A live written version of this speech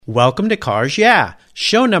Welcome to Cars Yeah,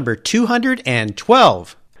 show number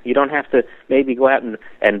 212. You don't have to maybe go out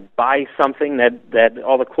and buy something that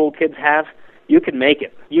all the cool kids have. You can make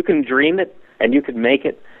it. You can dream it, and you can make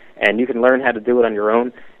it, and you can learn how to do it on your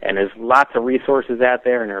own. And there's lots of resources out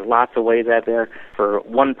there, and there are lots of ways out there for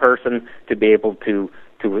one person to be able to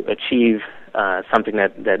achieve something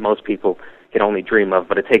that most people can only dream of.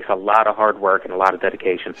 But it takes a lot of hard work and a lot of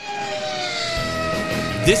dedication.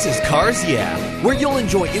 This is Cars Yeah, where you'll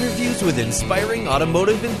enjoy interviews with inspiring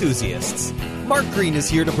automotive enthusiasts. Mark Green is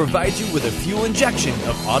here to provide you with a fuel injection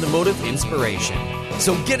of automotive inspiration.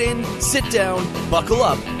 So get in, sit down, buckle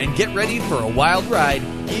up, and get ready for a wild ride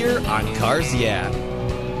here on Cars Yeah.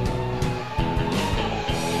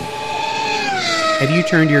 Have you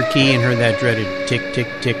turned your key and heard that dreaded tick, tick,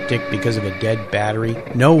 tick, tick because of a dead battery?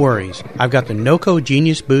 No worries. I've got the NOCO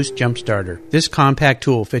Genius Boost Jump Starter. This compact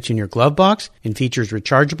tool fits in your glove box and features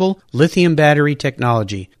rechargeable lithium battery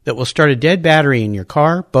technology that will start a dead battery in your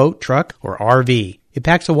car, boat, truck, or RV. It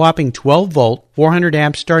packs a whopping 12-volt, 400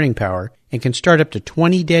 amp starting power and can start up to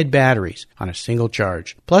 20 dead batteries on a single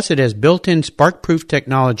charge. Plus, it has built-in spark-proof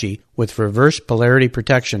technology with reverse polarity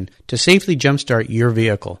protection to safely jumpstart your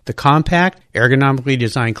vehicle. The compact, ergonomically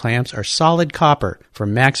designed clamps are solid copper for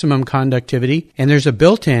maximum conductivity, and there's a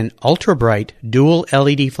built-in ultra-bright dual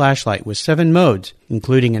LED flashlight with 7 modes,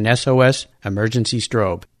 including an SOS emergency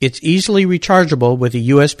strobe. It's easily rechargeable with a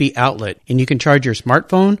USB outlet, and you can charge your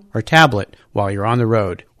smartphone or tablet while you're on the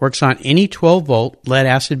road. Works on any 12-volt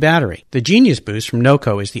lead-acid battery. The Genius Boost from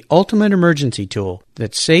NOCO is the ultimate emergency tool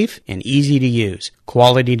that's safe and easy to use.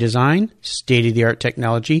 Quality design, state-of-the-art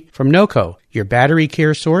technology from NOCO, your battery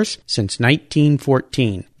care source since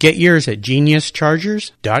 1914. Get yours at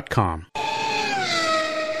geniuschargers.com.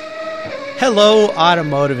 Hello,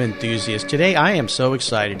 automotive enthusiasts. Today I am so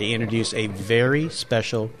excited to introduce a very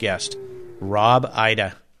special guest, Rob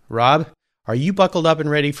Ida. Rob, are you buckled up and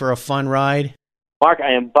ready for a fun ride? Mark,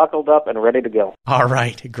 I am buckled up and ready to go. All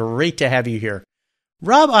right, great to have you here.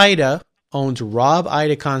 Rob Ida owns Rob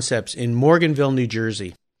Ida Concepts in Morganville, New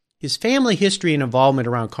Jersey. His family history and involvement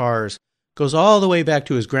around cars goes all the way back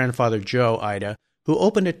to his grandfather, Joe Ida, who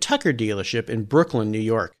opened a Tucker dealership in Brooklyn, New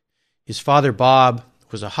York. His father, Bob,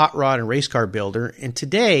 was a hot rod and race car builder, and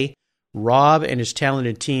today, Rob and his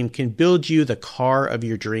talented team can build you the car of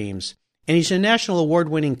your dreams. And he's a national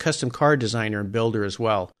award-winning custom car designer and builder as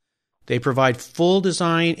well. They provide full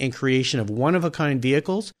design and creation of one-of-a-kind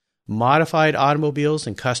vehicles, modified automobiles,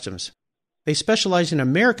 and customs. They specialize in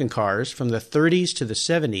American cars from the 30s to the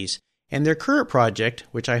 70s, and their current project,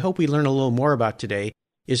 which I hope we learn a little more about today,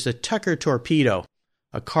 is the Tucker Torpedo,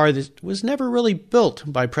 a car that was never really built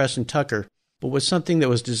by Preston Tucker, but was something that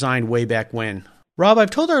was designed way back when. Rob, I've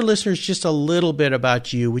told our listeners just a little bit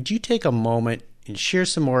about you. Would you take a moment and share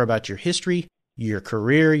some more about your history, your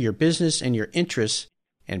career, your business, and your interests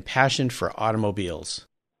and passion for automobiles?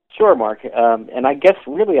 Sure, Mark. And I guess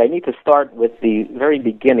really I need to start with the very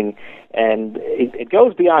beginning, and it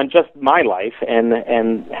goes beyond just my life and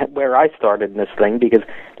where I started in this thing, because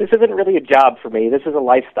this isn't really a job for me. This is a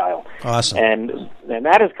lifestyle. Awesome. And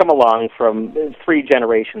that has come along from 3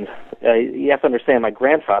 generations. You have to understand, my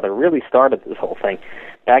grandfather really started this whole thing.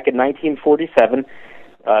 Back in 1947,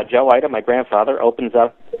 Joe Ida, my grandfather, opens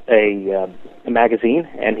up a magazine,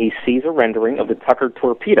 and he sees a rendering of the Tucker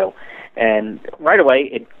Torpedo. And right away,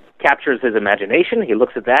 it captures his imagination. He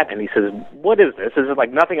looks at that, and he says, what is this? This is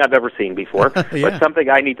like nothing I've ever seen before, Yeah. but something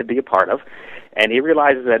I need to be a part of. And he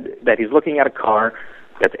realizes that he's looking at a car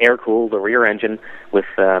that's air-cooled, a rear engine with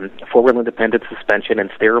four-wheel independent suspension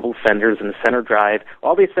and steerable fenders and center drive,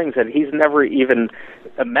 all these things that he's never even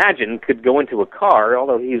imagined could go into a car,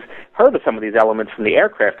 although he's heard of some of these elements from the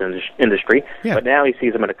aircraft industry, Yeah. but now he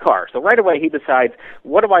sees them in a car. So right away he decides,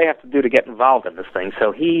 what do I have to do to get involved in this thing?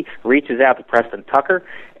 So he reaches out to Preston Tucker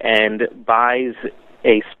and buys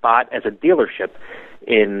a spot as a dealership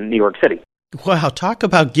in New York City. Wow, talk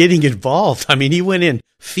about getting involved. I mean, he went in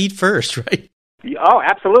feet first, right? Oh,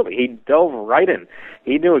 absolutely. He dove right in.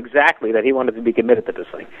 He knew exactly that he wanted to be committed to this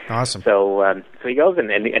thing. Awesome. So he goes and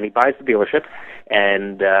he buys the dealership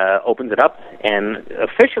and opens it up. And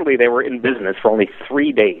officially they were in business for only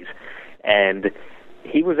 3 days. And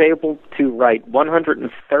he was able to write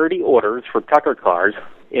 130 orders for Tucker cars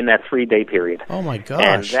in that 3-day period. Oh, my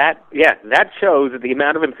gosh. And that shows the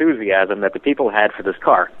amount of enthusiasm that the people had for this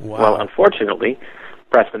car. Wow. Well, unfortunately,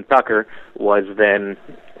 Preston Tucker was then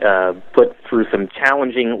put through some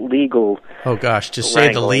challenging legal Oh, gosh, to say the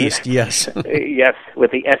wrangling. least, yes. Yes, with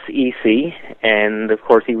the SEC, and of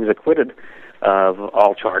course he was acquitted of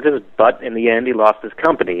all charges, but in the end he lost his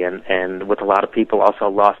company, and with a lot of people also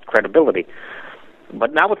lost credibility.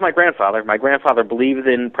 but not with my grandfather. My grandfather believed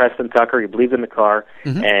in Preston Tucker. He believed in the car,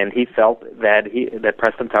 and he felt that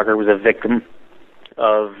Preston Tucker was a victim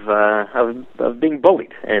of being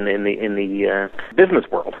bullied in the business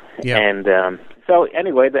world. Yeah. And so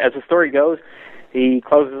anyway, as the story goes, he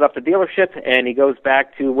closes up the dealership and he goes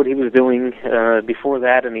back to what he was doing before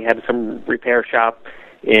that, and he had some repair shop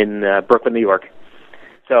in Brooklyn, New York.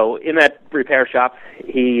 So in that repair shop,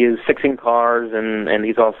 he is fixing cars, and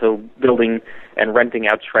he's also building and renting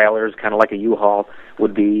out trailers, kind of like a U-Haul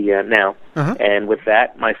would be now. And with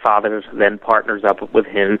that, my father then partners up with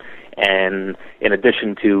him, and in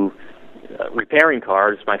addition to repairing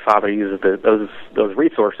cars, my father uses those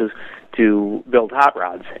resources to build hot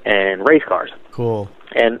rods and race cars. Cool.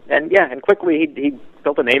 And quickly he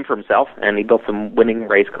built a name for himself, and he built some winning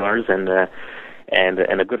race cars and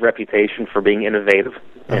a good reputation for being innovative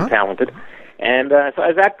and talented. And so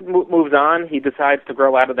as that moves on, he decides to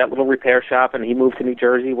grow out of that little repair shop, and he moved to New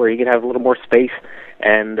Jersey, where he could have a little more space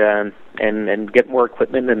and get more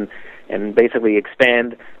equipment and basically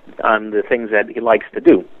expand on the things that he likes to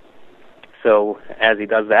do. So as he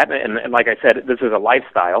does that, and like I said, this is a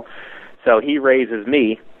lifestyle, so he raises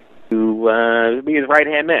me to be his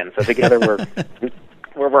right-hand man. So together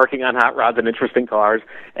we're working on hot rods and interesting cars,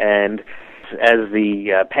 and as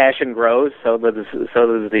the passion grows, so does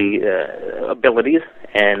the abilities,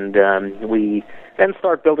 and we then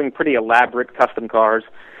start building pretty elaborate custom cars,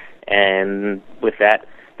 and with that,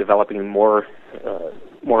 developing more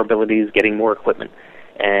abilities, getting more equipment.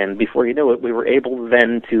 And before you knew it, we were able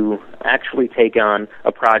then to actually take on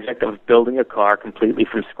a project of building a car completely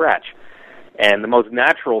from scratch. And the most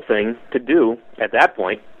natural thing to do at that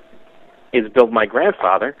point is build my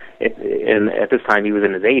grandfather, and at this time he was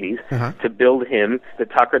in his 80s, to build him the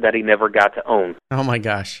Tucker that he never got to own. Oh, my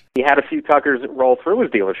gosh. He had a few Tuckers roll through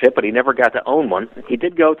his dealership, but he never got to own one. He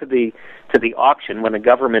did go to the auction when the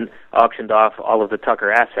government auctioned off all of the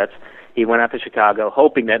Tucker assets. He went out to Chicago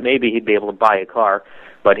hoping that maybe he'd be able to buy a car,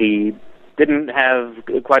 but he didn't have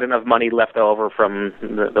quite enough money left over from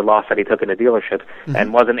the loss that he took in the dealership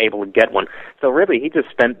and wasn't able to get one. So really, he just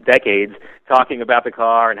spent decades talking about the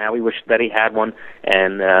car and how he wished that he had one,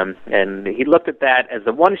 and he looked at that as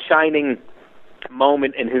the one shining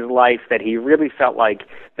moment in his life that he really felt like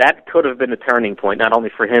that could have been a turning point, not only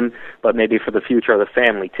for him, but maybe for the future of the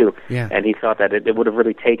family, too. Yeah. And he thought that it would have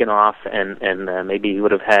really taken off, and maybe he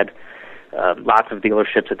would have had lots of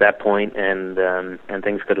dealerships at that point, and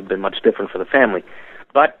things could have been much different for the family.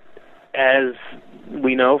 But as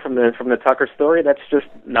we know from the Tucker story, that's just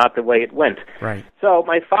not the way it went. Right. So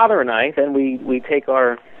my father and I, then we take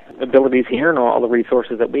our abilities here and all the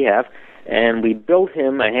resources that we have, and we built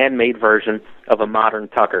him a handmade version of a modern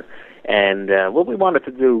Tucker. And what we wanted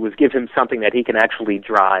to do was give him something that he can actually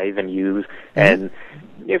drive and use. And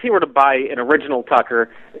if he were to buy an original Tucker,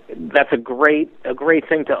 that's a great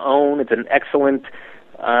thing to own. It's an excellent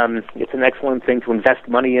thing to invest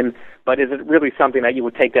money in. But is it really something that you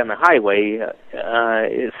would take down the highway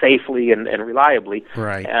safely and reliably,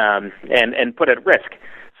 right? And put at risk?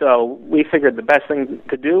 So we figured the best thing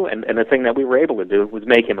to do, and the thing that we were able to do, was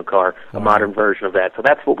make him a car, a modern version of that. So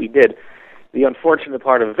that's what we did. The unfortunate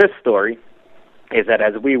part of this story is that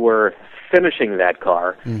as we were finishing that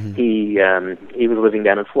car, he was living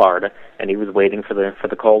down in Florida, and he was waiting for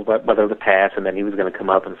the cold weather to pass, and then he was going to come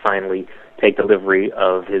up and finally take delivery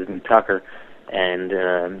of his new Tucker.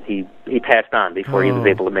 And he passed on before he was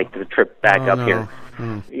able to make the trip back up here.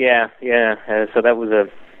 Yeah. So that was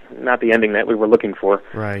not the ending that we were looking for.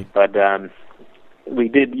 Right. But we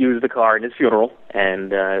did use the car in his funeral,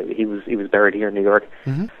 and he was buried here in New York.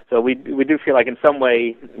 So we do feel like in some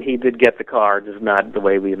way he did get the car, just not the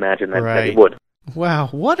way we imagined that he would. Wow,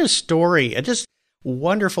 what a story! Just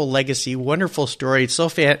wonderful legacy, wonderful story. It's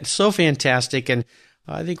so fantastic, and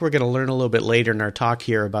I think we're going to learn a little bit later in our talk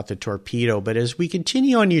here about the Torpedo. But as we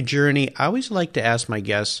continue on your journey, I always like to ask my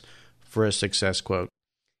guests for a success quote.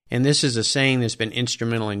 And this is a saying that's been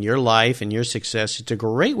instrumental in your life and your success. It's a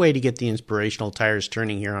great way to get the inspirational tires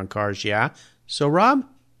turning here on Cars Yeah. So, Rob,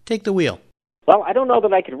 take the wheel. Well, I don't know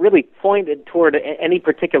that I could really point it toward any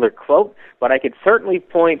particular quote, but I could certainly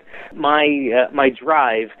point my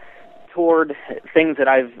drive toward things that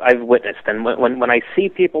I've witnessed. And when I see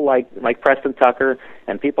people like Preston Tucker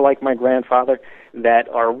and people like my grandfather that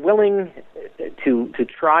are willing to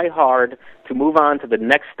try hard to move on to the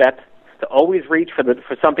next step, to always reach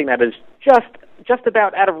for something that is just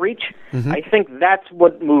about out of reach, I think that's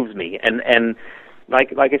what moves me. And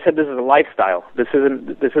like I said, this is a lifestyle. This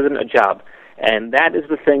isn't a job, and that is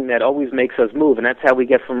the thing that always makes us move. And that's how we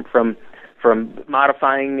get from from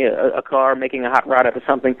modifying a car, making a hot rod out of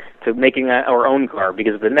something, to making our own car,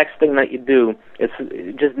 because the next thing that you do it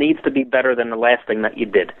just needs to be better than the last thing that you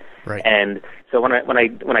did. Right. And so when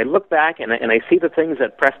I look back and I see the things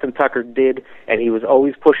that Preston Tucker did, and he was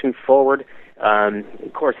always pushing forward.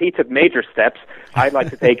 Of course, he took major steps. I'd like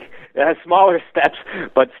to take smaller steps,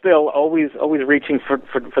 but still always reaching for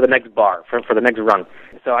the next bar, for the next rung.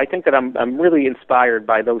 So I think that I'm really inspired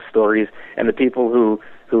by those stories and the people who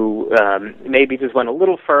maybe just went a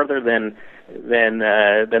little further than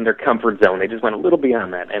their comfort zone. They just went a little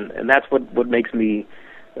beyond that, and that's what makes me.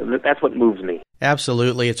 That's what moves me.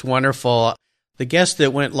 Absolutely, it's wonderful. The guest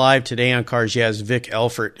that went live today on Cars Yeah is Vic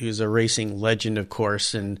Elfert, who's a racing legend, of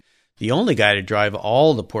course, and the only guy to drive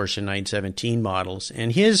all the Porsche 917 models.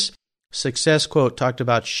 And his success quote talked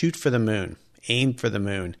about shoot for the moon, aim for the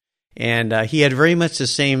moon. And he had very much the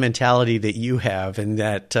same mentality that you have, and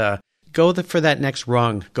that go for that next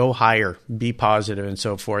rung, go higher, be positive, and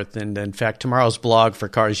so forth. And in fact, tomorrow's blog for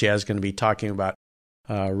Cars Yeah is going to be talking about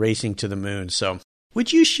racing to the moon. So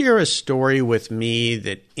would you share a story with me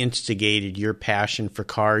that instigated your passion for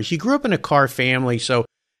cars? You grew up in a car family, so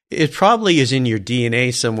it probably is in your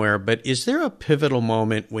DNA somewhere, but is there a pivotal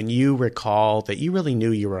moment when you recall that you really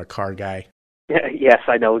knew you were a car guy? Yes,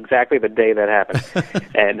 I know exactly the day that happened.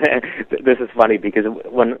 And this is funny because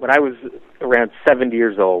when I was around 7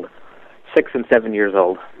 years old, 6 and 7 years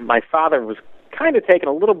old, my father was kind of taking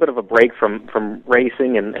a little bit of a break from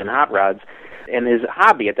racing and hot rods, and his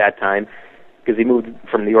hobby at that time, because he moved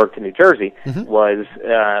from New York to New Jersey, was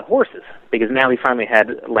horses. Because now he finally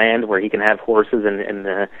had land where he can have horses,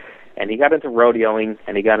 and he got into rodeoing,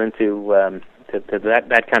 and he got into to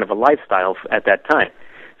that kind of a lifestyle at that time.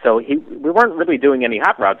 So we weren't really doing any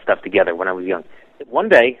hot rod stuff together when I was young. One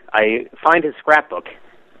day, I find his scrapbook,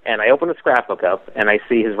 and I open the scrapbook up, and I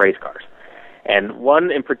see his race cars. And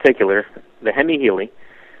one in particular, the Hemi Healy,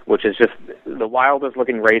 which is just the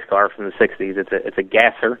wildest-looking race car from the 60s. It's a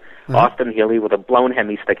gasser, Austin Healy with a blown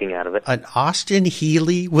Hemi sticking out of it. An Austin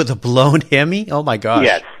Healy with a blown Hemi? Oh, my gosh.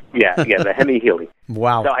 Yes, the Hemi Healy.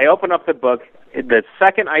 Wow. So I open up the book. The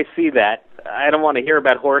second I see that, I don't want to hear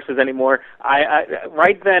about horses anymore. I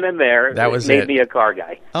right then and there, that was made me a car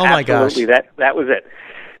guy. Oh, my gosh. Absolutely, that was it.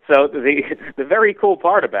 So the very cool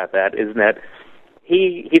part about that is that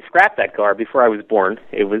he scrapped that car before I was born.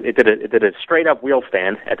 It did a straight up wheel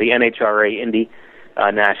stand at the NHRA Indy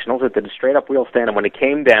Nationals. It did a straight up wheel stand, and when it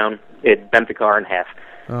came down, it bent the car in half.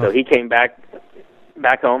 Oh. So he came back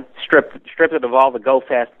home, stripped it of all the go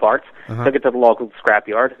fast parts, took it to the local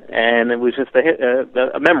scrapyard, and it was just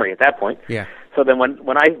a memory at that point. Yeah. So then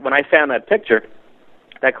when I found that picture,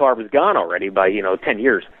 that car was gone already by 10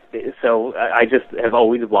 years. So I just have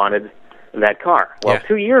always wanted that car. Well,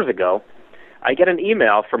 2 years ago, I get an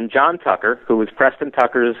email from John Tucker, who was Preston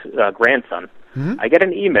Tucker's grandson. I get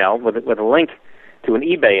an email with a link to an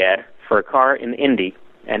eBay ad for a car in Indy,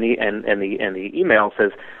 and the email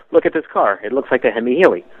says, "Look at this car. It looks like a Hemi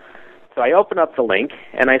Healy." So I open up the link,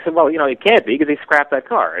 and I said, "Well, it can't be because he scrapped that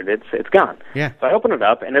car. It's gone." Yeah. So I open it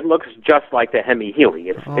up, and it looks just like the Hemi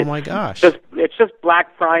Healy. My gosh! It's just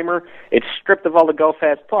black primer. It's stripped of all the go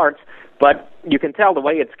fast parts, but you can tell the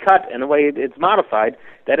way it's cut and the way it's modified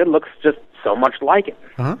that it looks just so much like it.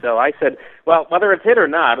 So I said, well, whether it's it or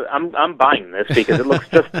not, I'm buying this because it looks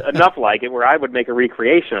just enough like it where I would make a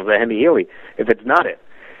recreation of the Hemi Healy if it's not it.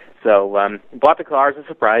 So bought the car as a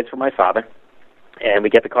surprise for my father, and we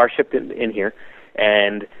get the car shipped in here,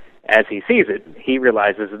 and as he sees it, he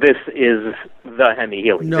realizes this is the Hemi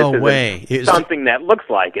Healy. No this way. Something that looks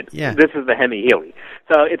like it. Yeah. This is the Hemi Healy.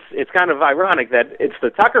 So it's kind of ironic that it's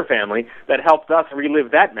the Tucker family that helped us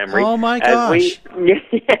relive that memory. Oh my gosh!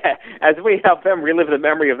 As we help them relive the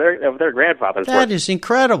memory of their grandfather's work. That is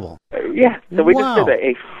incredible. So we just did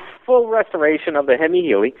a full restoration of the Hemi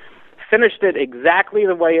Healy, finished it exactly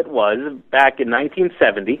the way it was back in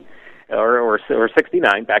 1970. Or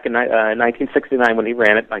 69, back in 1969 when he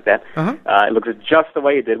ran it like that. It looks just the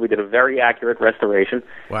way it did. We did a very accurate restoration.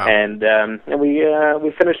 Wow. And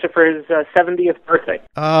we finished it for his 70th birthday.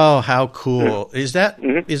 Oh, how cool. Is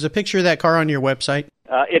a picture of that car on your website?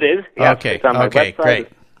 It is. Yes. Okay. It's on my website. Great.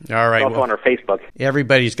 All right. It's also on our Facebook.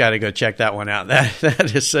 Everybody's got to go check that one out.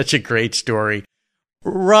 That is such a great story.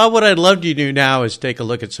 Rob, what I'd love to do now is take a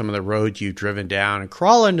look at some of the roads you've driven down and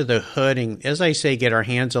crawl under the hood and, as I say, get our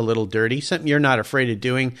hands a little dirty, something you're not afraid of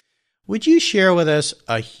doing. Would you share with us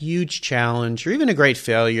a huge challenge or even a great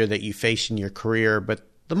failure that you faced in your career? But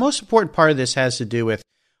the most important part of this has to do with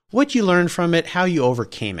what you learned from it, how you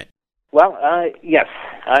overcame it. Well, yes.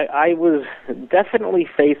 I was definitely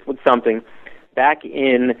faced with something back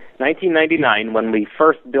in 1999 when we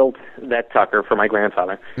first built that Tucker for my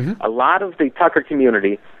grandfather, a lot of the Tucker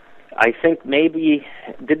community, I think, maybe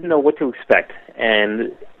didn't know what to expect.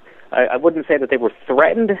 And I wouldn't say that they were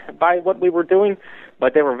threatened by what we were doing,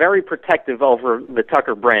 but they were very protective over the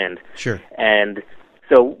Tucker brand. Sure. And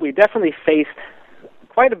so we definitely faced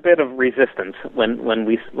quite a bit of resistance when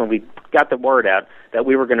we got the word out that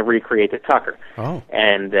we were going to recreate the Tucker. Oh.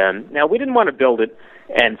 And now we didn't want to build it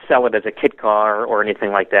and sell it as a kit car or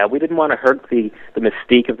anything like that. We didn't want to hurt the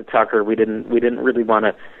mystique of the Tucker. We didn't really want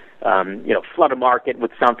to flood a market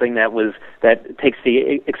with something that takes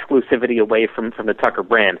the exclusivity away from the Tucker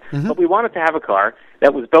brand. But we wanted to have a car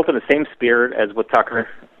that was built in the same spirit as what Tucker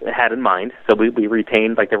had in mind. So we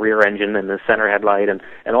retained like the rear engine and the center headlight and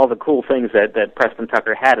all the cool things that Preston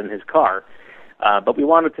Tucker had in his car. But we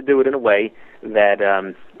wanted to do it in a way that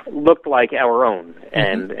looked like our own.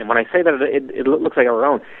 And when I say that it looks like our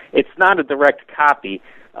own, it's not a direct copy.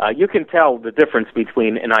 You can tell the difference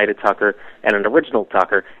between an Ida Tucker and an original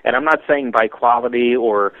Tucker, and I'm not saying by quality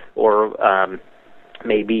or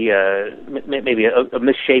maybe a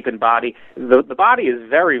misshapen body. The body is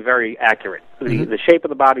very, very accurate. The shape of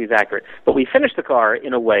the body is accurate, but we finished the car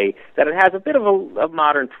in a way that it has a bit of a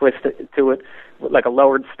modern twist to it, like a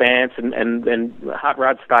lowered stance and hot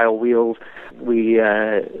rod style wheels. We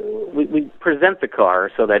present the car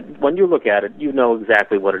so that when you look at it, you know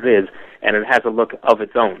exactly what it is, and it has a look of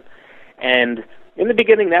its own. And in the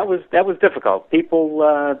beginning, that was difficult.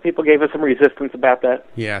 People gave us some resistance about that.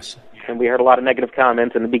 Yes. And we heard a lot of negative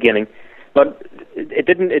comments in the beginning, but it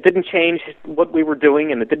didn't change what we were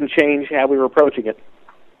doing, and it didn't change how we were approaching it.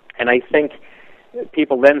 And I think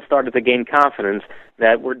people then started to gain confidence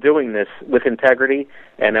that we're doing this with integrity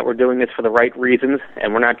and that we're doing this for the right reasons,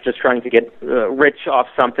 and we're not just trying to get rich off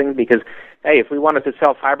something because, hey, if we wanted to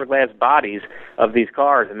sell fiberglass bodies of these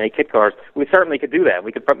cars and make kit cars, we certainly could do that.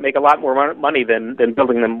 We could make a lot more money than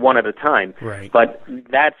building them one at a time. Right. But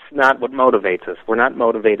that's not what motivates us. We're not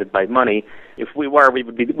motivated by money. If we were,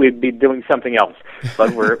 we'd be doing something else.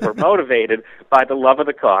 But we're motivated by the love of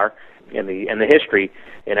the car and the history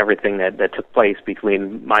and everything that took place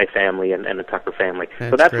between my family and the Tucker family.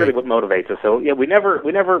 So that's really what motivates us. So yeah, we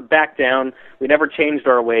never backed down. We never changed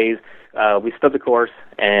our ways. We stood the course,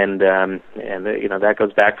 and that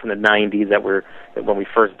goes back from the '90s when we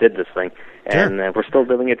first did this thing, and we're still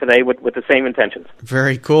doing it today with the same intentions.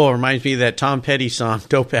 Very cool. Reminds me of that Tom Petty song,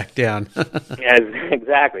 "Don't Back Down." Yes,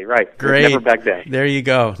 exactly right. Great. Never back down. There you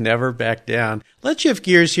go. Never back down. Let's shift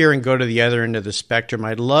gears here and go to the other end of the spectrum.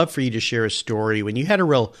 I'd love for you to share a story when you had a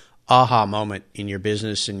real aha moment in your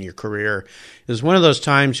business and your career. It was one of those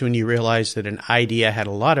times when you realized that an idea had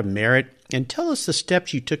a lot of merit. And tell us the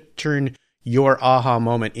steps you took to turn your aha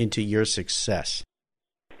moment into your success.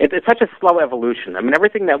 It's such a slow evolution. I mean,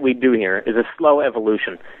 everything that we do here is a slow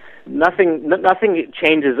evolution. Nothing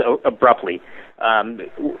changes abruptly.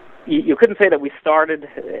 You couldn't say that we started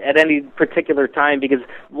at any particular time because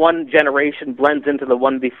one generation blends into the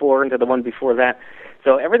one before, into the one before that.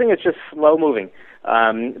 So everything is just slow moving,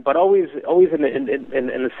 but always in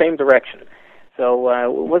the same direction. So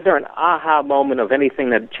was there an aha moment of anything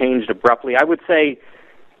that changed abruptly? I would say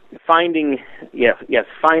finding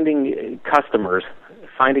customers,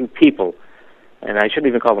 finding people, and I shouldn't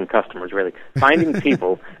even call them customers, really. Finding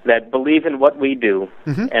people that believe in what we do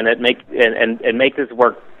and that make this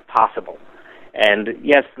work possible. And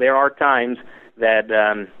yes, there are times that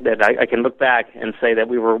I can look back and say that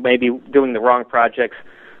we were maybe doing the wrong projects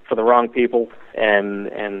for the wrong people,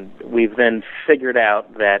 and we've then figured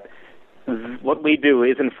out that what we do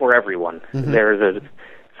isn't for everyone. There's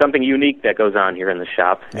something unique that goes on here in the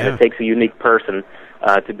shop, and it takes a unique person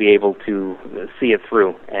to be able to see it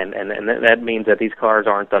through. And that means that these cars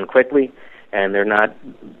aren't done quickly, and they're not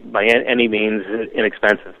by any means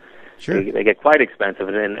inexpensive. Sure. They get quite expensive,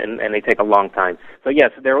 and they take a long time. So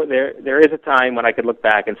yes, there is a time when I could look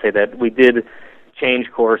back and say that we did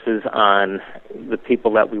change courses on the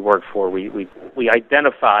people that we work for. We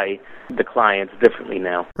identify the clients differently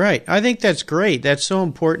now. Right. I think that's great. That's so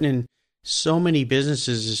important in so many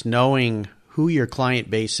businesses, is knowing who your client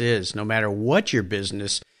base is, no matter what your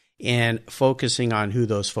business, and focusing on who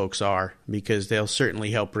those folks are, because they'll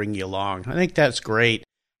certainly help bring you along. I think that's great.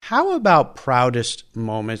 How about proudest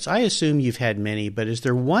moments? I assume you've had many, but is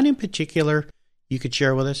there one in particular you could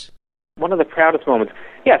share with us? One of the proudest moments.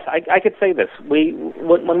 Yes, I could say this.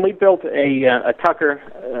 When we built a Tucker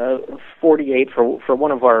 48 for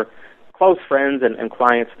one of our close friends and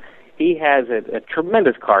clients, he has a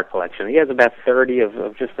tremendous car collection. He has about 30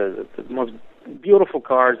 of just the most beautiful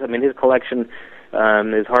cars. I mean, his collection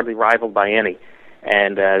is hardly rivaled by any.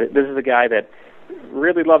 And this is a guy that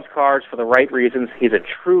really loves cars for the right reasons. He's a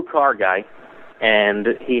true car guy, and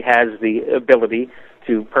he has the ability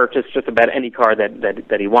to purchase just about any car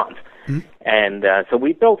that he wants. Mm-hmm. And so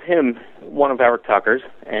we built him one of our Tuckers,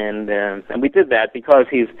 and we did that because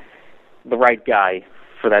he's the right guy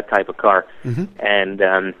for that type of car. Mm-hmm. And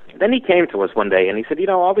then he came to us one day, and he said,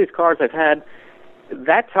 all these cars I've had,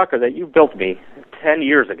 that Tucker that you built me 10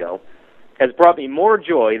 years ago has brought me more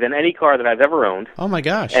joy than any car that I've ever owned. Oh, my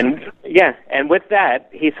gosh. And with that,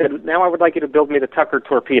 he said, now I would like you to build me the Tucker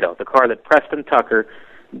Torpedo, the car that Preston Tucker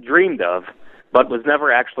dreamed of, but was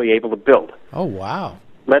never actually able to build. Oh, wow.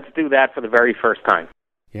 Let's do that for the very first time.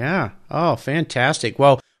 Yeah. Oh, fantastic.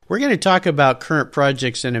 Well, we're going to talk about current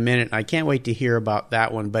projects in a minute. I can't wait to hear about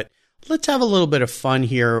that one, but let's have a little bit of fun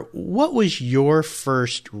here. What was your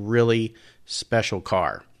first really special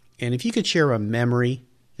car? And if you could share a memory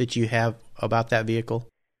that you have about that vehicle.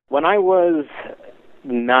 When I was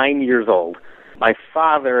 9 years old, my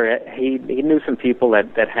father, he knew some people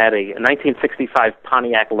that had a 1965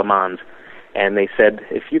 Pontiac Le Mans, and they said,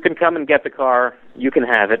 if you can come and get the car, you can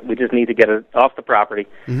have it. We just need to get it off the property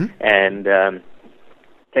and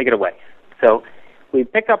take it away. So we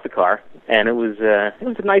picked up the car, and it was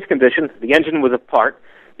a nice condition. The engine was apart.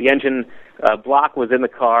 The engine block was in the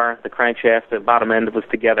car. The crankshaft, the bottom end was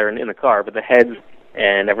together in the car, but the heads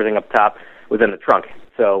and everything up top was in the trunk.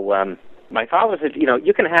 So my father said,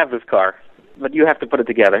 you can have this car, but you have to put it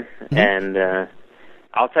together, and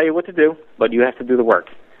I'll tell you what to do, but you have to do the work.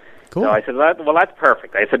 Cool. So I said, well, that's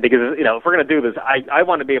perfect. I said, because, if we're going to do this, I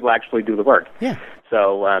want to be able to actually do the work. Yeah.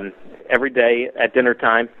 So every day at dinner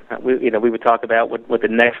time, we would talk about what the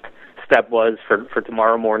next step was for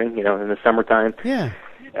tomorrow morning, in the summertime. Yeah.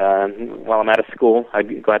 While I'm out of school,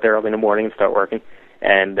 I'd go out there early in the morning and start working.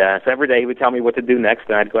 And so every day he would tell me what to do next,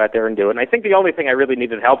 and I'd go out there and do it. And I think the only thing I really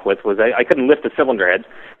needed help with was I couldn't lift the cylinder heads,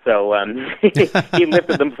 so he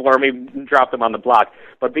lifted them for me and dropped them on the block.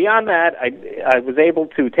 But beyond that, I was able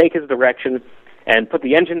to take his direction and put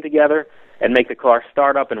the engine together and make the car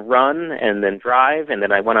start up and run and then drive, and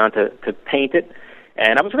then I went on to paint it.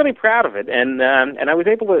 And I was really proud of it. And I was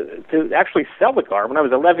able to actually sell the car when I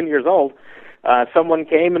was 11 years old. Someone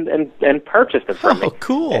came and purchased it from me. Oh,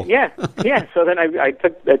 cool! Yeah. So then I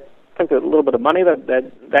took a little bit of money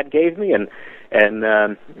that gave me and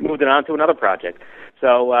moved it on to another project.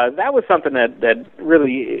 So that was something that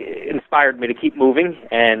really inspired me to keep moving,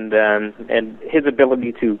 and his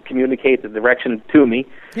ability to communicate the direction to me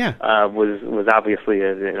was obviously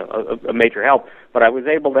a major help. But I was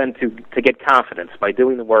able then to get confidence by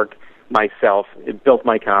doing the work myself. It built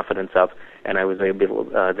my confidence up. And I was able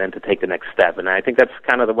then to take the next step. And I think that's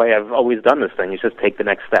kind of the way I've always done this thing. You just take the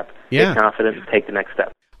next step. Yeah. Get confidence, take the next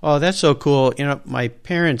step. Oh, that's so cool. My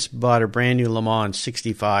parents bought a brand new Le Mans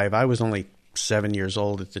 65. I was only 7 years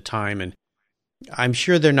old at the time. And I'm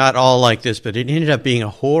sure they're not all like this, but it ended up being a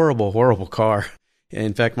horrible, horrible car.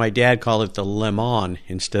 In fact, my dad called it the Le Mans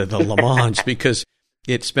instead of the Le Mans because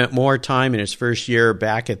it spent more time in its first year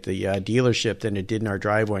back at the dealership than it did in our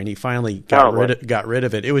driveway. And he finally got rid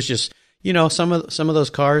of it. It was just... some of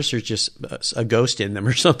those cars are just a ghost in them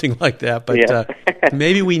or something like that. But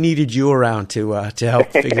maybe we needed you around to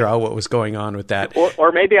help figure out what was going on with that.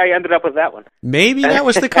 Or maybe I ended up with that one. Maybe that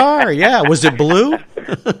was the car. Yeah, was it blue?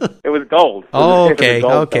 It was gold. Oh, okay,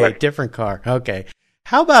 color. Different car. Okay.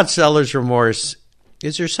 How about seller's remorse?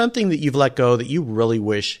 Is there something that you've let go that you really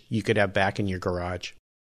wish you could have back in your garage?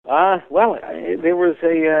 Well, there was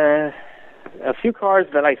a few cars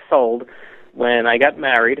that I sold. When I got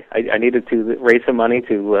married, I needed to raise some money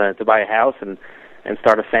to buy a house and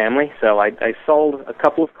start a family. So I sold a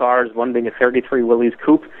couple of cars, one being a 33 Willys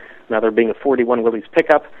Coupe, another being a 41 Willys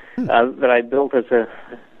pickup that I built as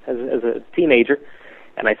a teenager.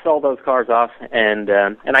 And I sold those cars off, and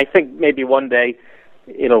I think maybe one day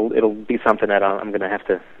it'll be something that I'm going to have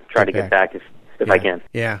to try to get back if I can.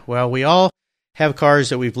 Yeah. Well, we all have cars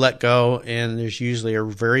that we've let go, and there's usually a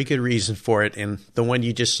very good reason for it. And the one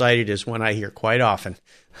you just cited is one I hear quite often.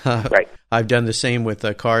 Right. I've done the same with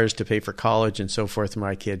cars to pay for college and so forth for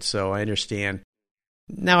my kids, so I understand.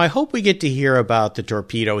 Now, I hope we get to hear about the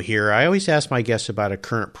Torpedo here. I always ask my guests about a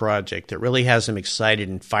current project that really has them excited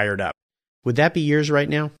and fired up. Would that be yours right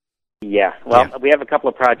now? Yeah. Well, we have a couple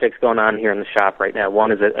of projects going on here in the shop right now.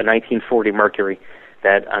 One is a 1940 Mercury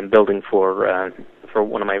that I'm building for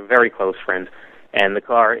one of my very close friends. And the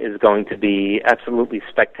car is going to be absolutely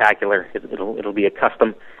spectacular. It'll be a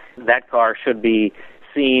custom. That car should be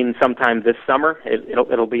seen sometime this summer.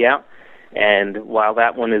 It'll be out. And while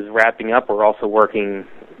that one is wrapping up, we're also working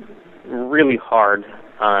really hard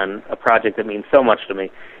on a project that means so much to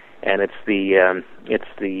me. and it's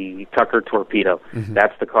the Tucker Torpedo.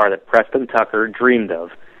 That's the car that Preston Tucker dreamed of,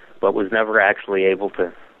 but was never actually able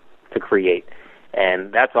to create.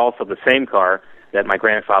 And that's also the same car that my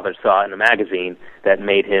grandfather saw in a magazine that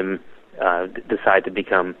made him decide to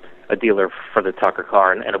become a dealer for the Tucker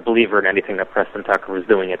car and a believer in anything that Preston Tucker was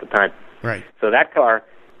doing at the time. Right. So that car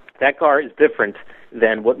is different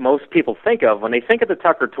than what most people think of. When they think of the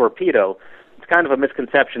Tucker Torpedo, it's kind of a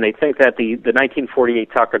misconception. They think that the 1948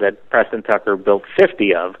 Tucker that Preston Tucker built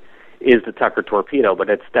 50 of is the Tucker Torpedo, but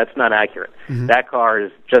that's not accurate. That car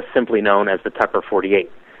is just simply known as the Tucker 48.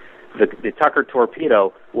 The Tucker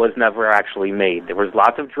Torpedo was never actually made. There was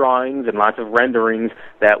lots of drawings and lots of renderings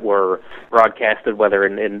that were broadcasted, whether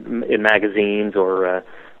in magazines or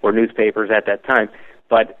newspapers at that time,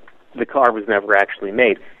 but the car was never actually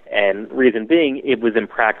made. And reason being, it was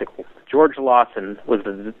impractical. George Lawson was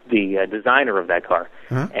the designer of that car,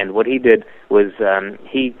 and what he did was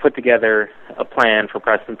he put together a plan for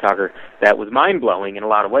Preston Tucker that was mind-blowing in a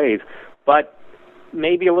lot of ways, but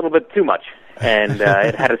maybe a little bit too much. And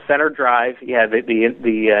it had a center drive. Yeah,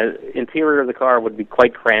 the interior of the car would be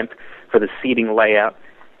quite cramped for the seating layout.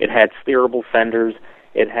 It had steerable fenders.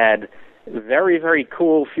 It had very, very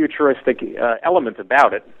cool futuristic elements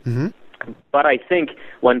about it. But I think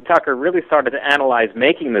when Tucker really started to analyze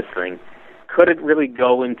making this thing, could it really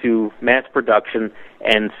go into mass production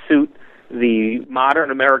and suit the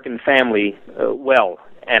modern American family well?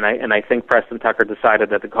 And I think Preston Tucker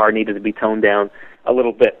decided that the car needed to be toned down a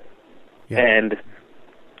little bit. Yeah. And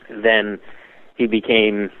then he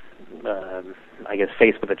became, I guess,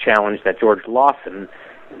 faced with a challenge that George Lawson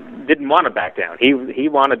didn't want to back down. He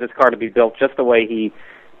wanted this car to be built just the way he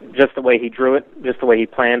drew it, just the way he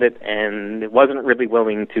planned it, and wasn't really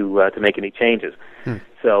willing to make any changes.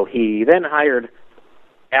 So he then hired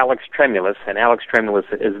Alex Tremulous, and Alex Tremulous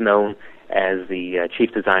is known as the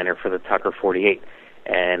chief designer for the Tucker 48.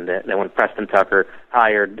 And then when Preston Tucker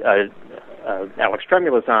hired Alex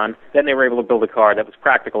Tremulous on, then they were able to build a car that was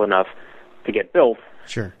practical enough to get built.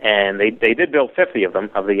 Sure. And they did build 50 of them,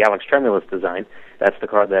 of the Alex Tremulous design. That's the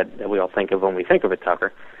car that we all think of when we think of a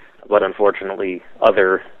Tucker. But unfortunately,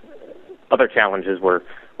 other challenges were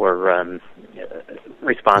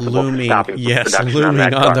responsible for stopping production looming on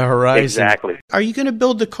that car. On the horizon. Exactly. Are you going to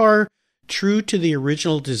build the car true to the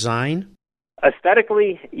original design?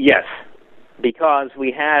 Aesthetically, yes, because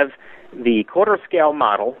we have the quarter-scale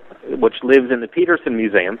model, which lives in the Peterson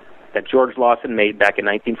Museum that George Lawson made back in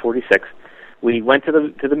 1946. We went to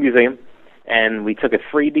the museum, and we took a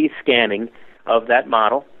 3D scanning of that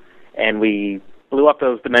model, and we blew up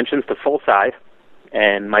those dimensions to full size.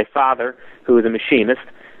 And my father, who is a machinist,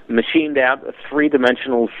 machined out a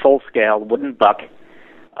three-dimensional full-scale wooden buck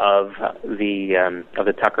of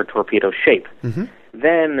the Tucker Torpedo shape.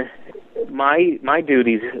 Then my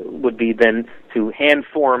duties would be then to hand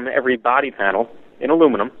form every body panel in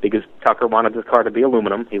aluminum, because Tucker wanted this car to be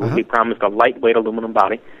aluminum. He promised a lightweight aluminum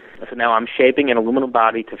body. So now I'm shaping an aluminum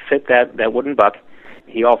body to fit that wooden buck.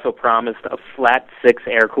 He also promised a flat 6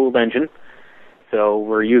 air-cooled engine. So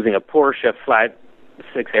we're using a Porsche flat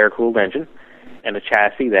 6 air-cooled engine and a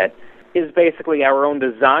chassis that is basically our own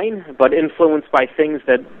design, but influenced by things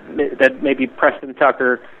that maybe Preston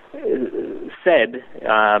Tucker said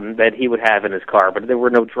that he would have in his car, but there were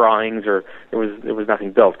no drawings or there was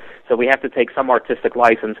nothing built. So we have to take some artistic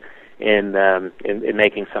license in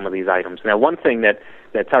making some of these items. Now, one thing that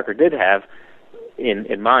Tucker did have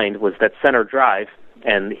in mind was that center drive,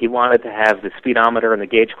 and he wanted to have the speedometer and the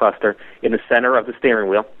gauge cluster in the center of the steering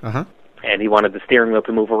wheel. And he wanted the steering wheel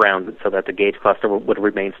to move around so that the gauge cluster would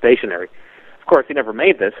remain stationary. Of course, he never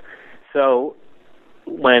made this. So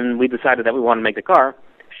when we decided that we wanted to make the car,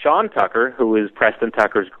 Sean Tucker, who is Preston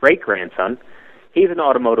Tucker's great-grandson, he's an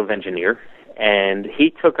automotive engineer, and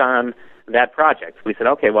he took on that project. We said,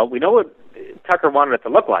 okay, well, we know what Tucker wanted it to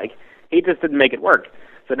look like. He just didn't make it work.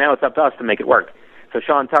 So now it's up to us to make it work. So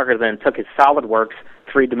Sean Tucker then took his SolidWorks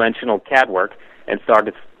three-dimensional CAD work and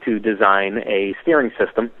started to design a steering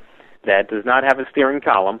system that does not have a steering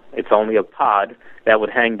column. It's only a pod that would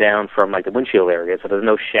hang down from like the windshield area. So there's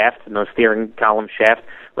no shaft, no steering column shaft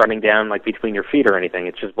running down like between your feet or anything.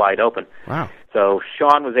 It's just wide open. Wow. So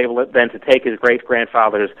Sean was able then to take his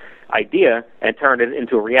great-grandfather's idea and turn it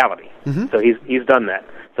into a reality. So he's done that.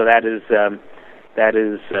 So that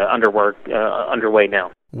is underway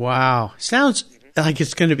now. Wow. Sounds like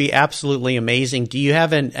it's going to be absolutely amazing. Do you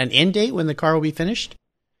have an end date when the car will be finished?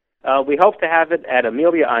 We hope to have it at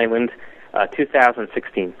Amelia Island,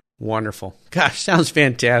 2016. Wonderful. Gosh, sounds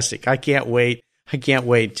fantastic. I can't wait.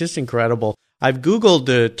 Just incredible. I've Googled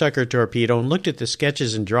the Tucker Torpedo and looked at the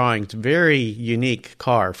sketches and drawings. Very unique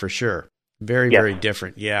car for sure. Very, Yes. very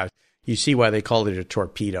different. Yeah. You see why they called it a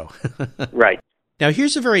torpedo. Right. Now,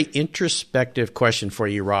 here's a very introspective question for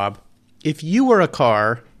you, Rob. If you were a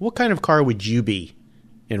car, what kind of car would you be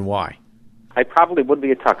and why? I probably would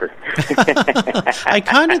be a Tucker. I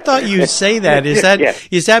kind of thought you'd say that. Is that Yes.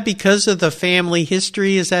 is that because of the family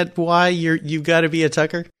history? Is that why you've got to be a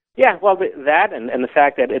Tucker? Yeah, well, that and the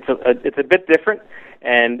fact that it's a bit different,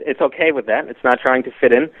 and it's okay with that. It's not trying to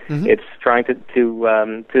fit in. Mm-hmm. It's trying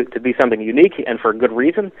to be something unique and for a good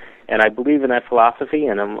reason. And I believe in that philosophy,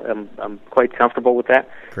 and I'm quite comfortable with that.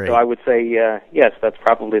 Great. So I would say yes, that's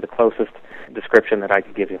probably the closest description that I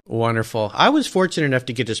could give you. Wonderful. I was fortunate enough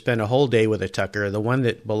to get to spend a whole day with a Tucker, the one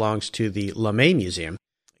that belongs to the LeMay Museum.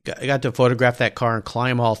 I got to photograph that car and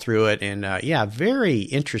climb all through it. And very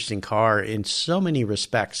interesting car in so many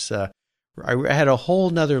respects. I had a whole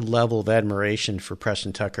nother level of admiration for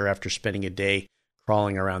Preston Tucker after spending a day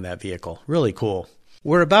crawling around that vehicle. Really cool.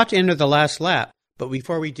 We're about to enter the last lap, but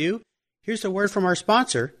before we do, here's a word from our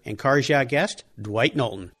sponsor and Cars Yeah guest, Dwight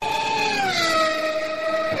Knowlton.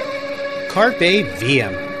 Carpe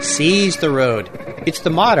Diem, seize the road. It's the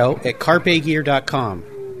motto at carpegear.com,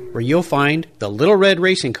 where you'll find The Little Red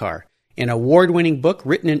Racing Car, an award-winning book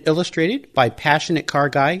written and illustrated by passionate car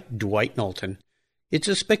guy Dwight Knowlton. It's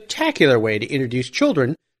a spectacular way to introduce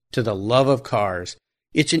children to the love of cars.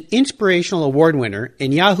 It's an inspirational award winner,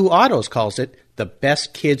 and Yahoo Autos calls it the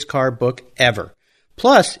best kids' car book ever.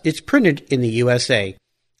 Plus, it's printed in the USA.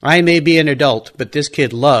 I may be an adult, but this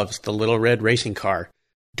kid loves The Little Red Racing Car.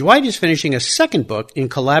 Dwight is finishing a second book in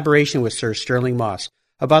collaboration with Sir Sterling Moss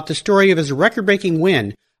about the story of his record-breaking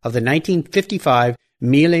win of the 1955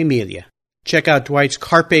 Mille Miglia. Check out Dwight's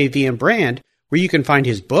Carpe Diem brand, where you can find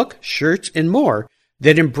his book, shirts, and more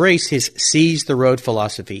that embrace his Seize the Road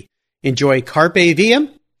philosophy. Enjoy Carpe Diem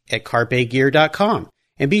at carpegear.com,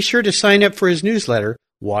 and be sure to sign up for his newsletter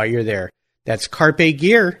while you're there. That's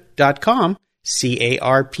carpegear.com,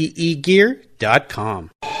 C-A-R-P-E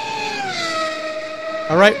gear.com.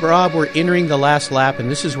 All right, Rob, we're entering the last lap,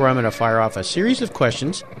 and this is where I'm going to fire off a series of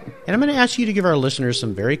questions, and I'm going to ask you to give our listeners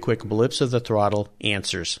some very quick blips of the throttle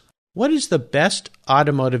answers. What is the best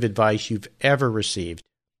automotive advice you've ever received?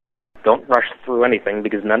 Don't rush through anything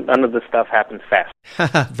because none of this stuff happens fast.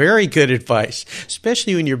 Very good advice,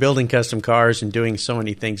 especially when you're building custom cars and doing so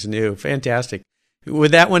many things new. Fantastic.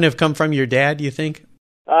 Would that one have come from your dad, do you think?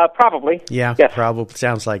 Probably. Yeah, yes. Probably.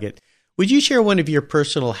 Sounds like it. Would you share one of your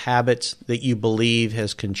personal habits that you believe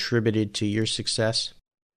has contributed to your success?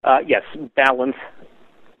 Yes, balance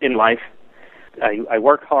in life. I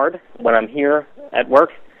work hard. When I'm here at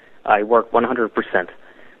work, I work 100%.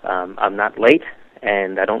 I'm not late,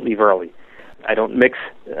 and I don't leave early. I don't mix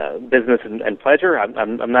business and pleasure.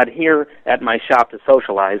 I'm not here at my shop to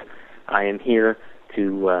socialize. I am here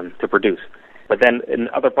to produce. But then in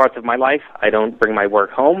other parts of my life, I don't bring my work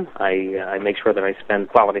home. I make sure that I spend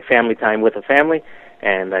quality family time with the family,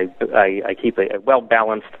 and I keep a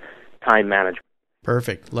well-balanced time management.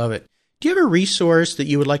 Perfect. Love it. Do you have a resource that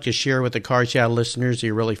you would like to share with the Cars Yeah listeners that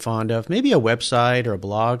you're really fond of? Maybe a website or a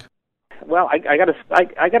blog? Well, I gotta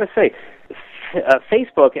say,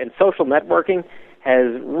 Facebook and social networking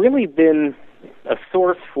has really been a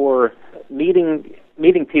source for meeting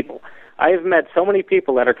people. I have met so many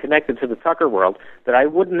people that are connected to the Tucker world that I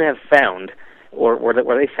wouldn't have found, or that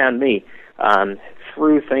where they found me,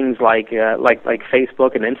 through things like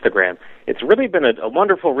Facebook and Instagram. It's really been a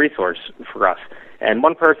wonderful resource for us. And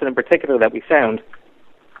one person in particular that we found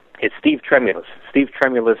is Steve Tremulous. Steve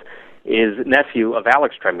Tremulous is nephew of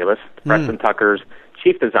Alex Tremulous, Preston Tucker's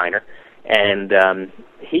chief designer, and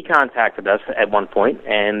he contacted us at one point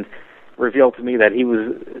and revealed to me that he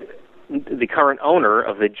was the current owner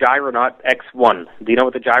of the Gyronaut X1. Do you know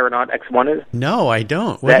what the Gyronaut X1 is? No, I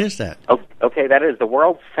don't. What is that? Okay, that is the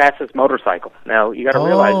world's fastest motorcycle. Now, you got to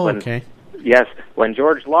realize when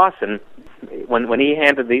George Lawson, when he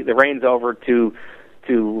handed the reins over to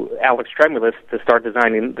Alex Tremulous to start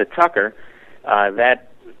designing the Tucker,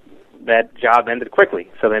 that job ended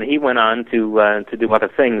quickly. So then he went on to do other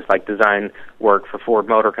things like design work for Ford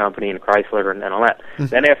Motor Company and Chrysler and all that.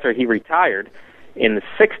 Then after he retired in the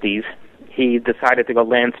 60s, he decided to go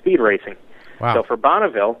land speed racing. Wow. So for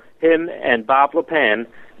Bonneville, him and Bob Lepine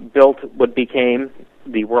built what became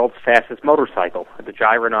the world's fastest motorcycle, the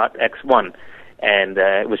Gyronaut X1. And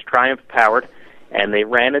it was Triumph powered, and they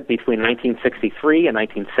ran it between 1963 and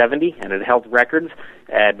 1970, and it held records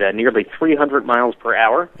at nearly 300 miles per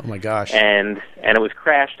hour. Oh, my gosh. And it was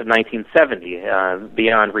crashed in 1970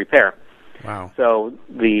 beyond repair. Wow. So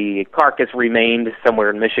the carcass remained somewhere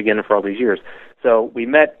in Michigan for all these years. So we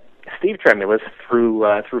met Steve Tremulous through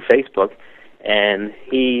Facebook, and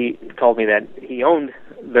he told me that he owned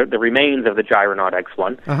the remains of the Gyronaut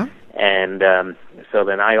X1. And so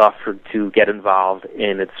then I offered to get involved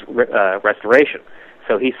in its restoration.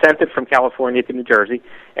 So he sent it from California to New Jersey,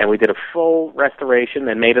 and we did a full restoration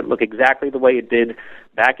and made it look exactly the way it did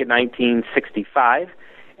back in 1965,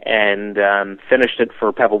 and finished it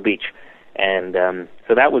for Pebble Beach. And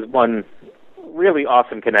so that was one really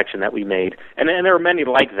awesome connection that we made. And there are many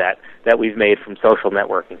like that we've made from social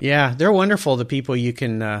networking. Yeah, they're wonderful, the people you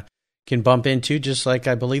can bump into, just like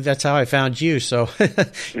I believe that's how I found you. So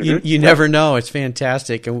you never know. It's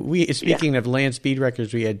fantastic. And speaking of land speed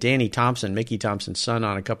records, we had Danny Thompson, Mickey Thompson's son,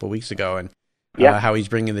 on a couple of weeks ago, and how he's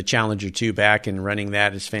bringing the Challenger 2 back and running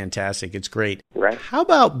that is fantastic. It's great. Right. How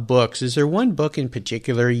about books? Is there one book in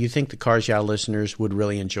particular you think the Cars Yeah listeners would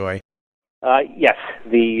really enjoy? Yes,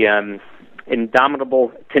 the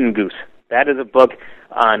Indomitable Tin Goose. That is a book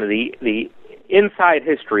on the inside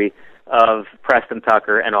history of Preston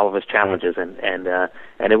Tucker and all of his challenges, and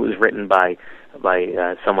it was written by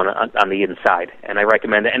someone on the inside. And I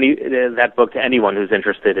recommend that book to anyone who's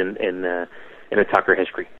interested in a Tucker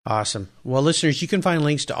history. Awesome. Well, listeners, you can find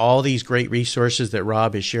links to all these great resources that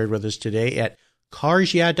Rob has shared with us today at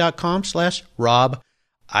carsyeah.com/Rob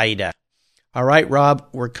Ida. All right, Rob,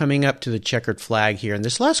 we're coming up to the checkered flag here, and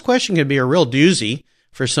this last question could be a real doozy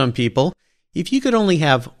for some people. If you could only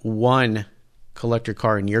have one collector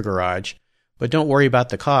car in your garage, but don't worry about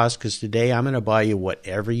the cost, because today I'm going to buy you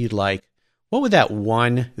whatever you'd like, what would that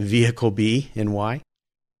one vehicle be, and why?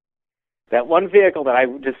 That one vehicle that I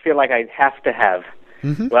just feel like I have to have.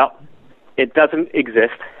 Well, it doesn't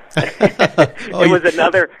exist. It was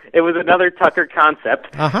another Tucker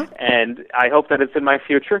concept, and I hope that it's in my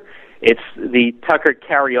future. It's the Tucker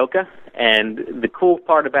Carioca, and the cool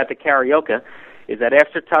part about the Carioca is that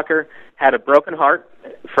after Tucker had a broken heart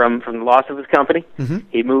from the loss of his company,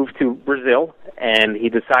 he moved to Brazil, and he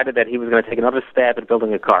decided that he was going to take another stab at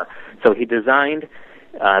building a car. So he designed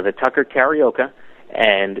the Tucker Carioca,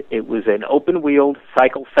 and it was an open-wheeled,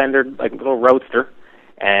 cycle-fendered, like little roadster.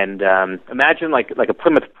 And imagine like a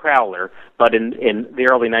Plymouth Prowler, but in the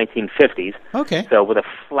early 1950s. Okay. So with a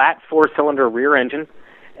flat 4-cylinder rear engine,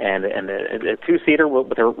 and a two-seater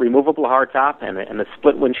with a removable hardtop and a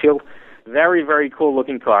split windshield. Very, very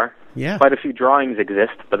cool-looking car. Yeah. Quite a few drawings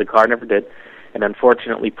exist, but the car never did. And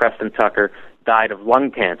unfortunately, Preston Tucker died of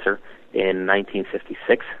lung cancer in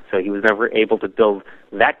 1956, so he was never able to build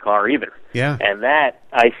that car either. Yeah. And that,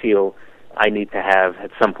 I feel, I need to have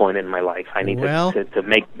at some point in my life. I need to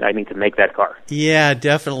make that car. Yeah,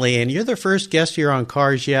 definitely. And you're the first guest here on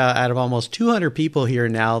Cars Yeah out of almost 200 people here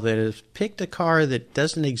now that have picked a car that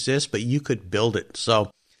doesn't exist, but you could build it.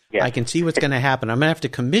 So I can see what's going to happen. I'm going to have to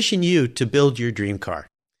commission you to build your dream car.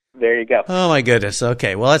 There you go. Oh, my goodness.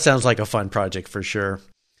 Okay. Well, that sounds like a fun project for sure.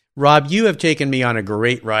 Rob, you have taken me on a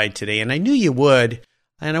great ride today, and I knew you would.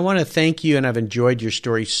 And I want to thank you, and I've enjoyed your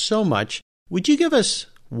story so much. Would you give us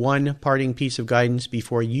one parting piece of guidance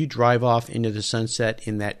before you drive off into the sunset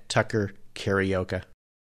in that Tucker Carioca?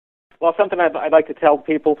 Well, something I'd like to tell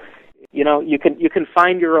people, you can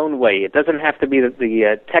find your own way. It doesn't have to be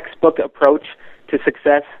the textbook approach to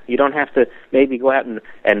success. You don't have to maybe go out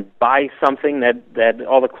and buy something that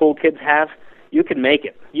all the cool kids have. You can make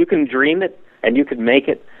it. You can dream it, and you can make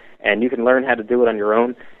it, and you can learn how to do it on your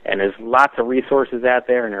own. And there's lots of resources out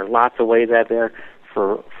there, and there are lots of ways out there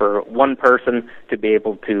for one person to be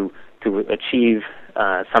able to achieve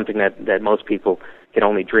something that most people can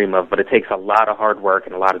only dream of. But it takes a lot of hard work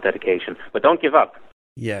and a lot of dedication. But don't give up.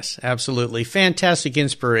 Yes, absolutely. Fantastic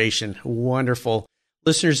inspiration. Wonderful.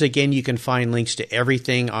 Listeners, again, you can find links to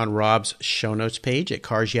everything on Rob's show notes page at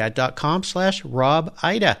carsyeah.com/Rob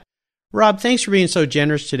Ida. Rob, thanks for being so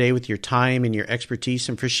generous today with your time and your expertise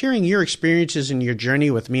and for sharing your experiences and your journey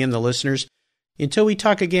with me and the listeners. Until we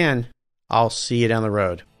talk again, I'll see you down the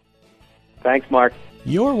road. Thanks, Mark.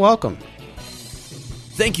 You're welcome.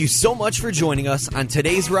 Thank you so much for joining us on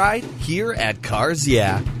today's ride here at Cars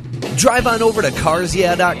Yeah. Drive on over to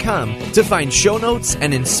carsyeah.com to find show notes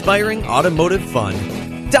and inspiring automotive fun.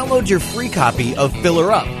 Download your free copy of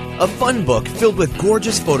Filler Up, a fun book filled with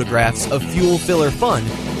gorgeous photographs of fuel filler fun,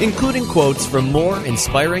 including quotes from more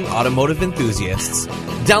inspiring automotive enthusiasts.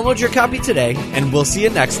 Download your copy today, and we'll see you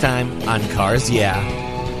next time on Cars Yeah.